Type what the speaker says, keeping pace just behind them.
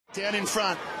Down in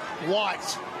front,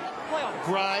 White,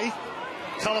 Gray,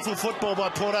 colourful football by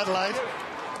Port Adelaide.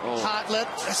 Hartlett,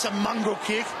 that's a mongrel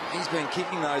kick. He's been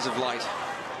kicking those of late.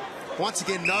 Once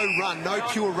again, no run, no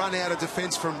pure run out of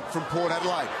defence from Port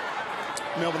Adelaide.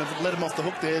 Melbourne have let them off the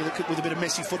hook there with a bit of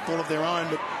messy football of their own,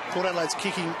 but Port Adelaide's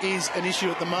kicking is an issue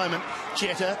at the moment.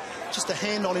 Jetta, just a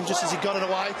hand on him just as he got it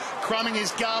away. Crumbing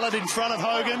his Garland in front of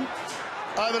Hogan.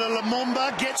 Over to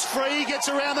Lumumba, gets free, gets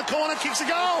around the corner, kicks a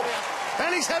goal.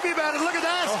 And he's happy about it, look at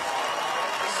that.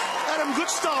 Adam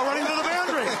Goodstyle running to the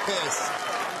boundary. Yes.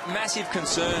 Massive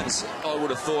concerns, I would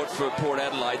have thought, for Port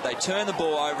Adelaide. They turned the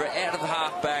ball over out of the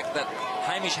half-back. That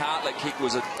Hamish Hartlett kick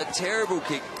was a terrible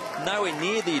kick, nowhere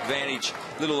near the advantage,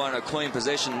 let alone a clean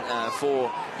possession for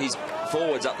his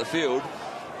forwards up the field.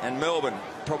 And Melbourne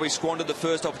probably squandered the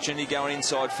first opportunity going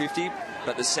inside 50,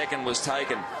 but the second was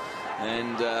taken.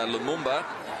 And Lumumba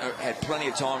had plenty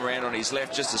of time around on his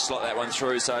left just to slot that one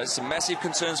through. So some massive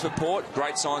concerns for Port,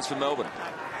 great signs for Melbourne.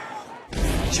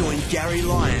 Join Gary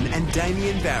Lyon and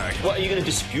Damien Barrett. What, are you going to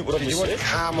dispute what I've just said?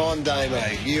 Come on, Damo,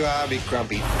 you are a bit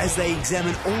grumpy. As they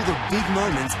examine all the big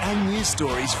moments and news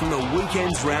stories from the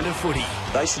weekend's round of footy.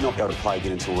 They should not be able to play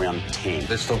again until round 10.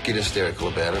 Let's not get hysterical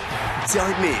about it.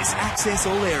 Don't miss Access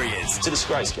All Areas. It's a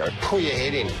disgrace, Gary. Pull your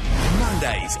head in.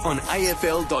 Mondays on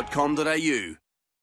afl.com.au.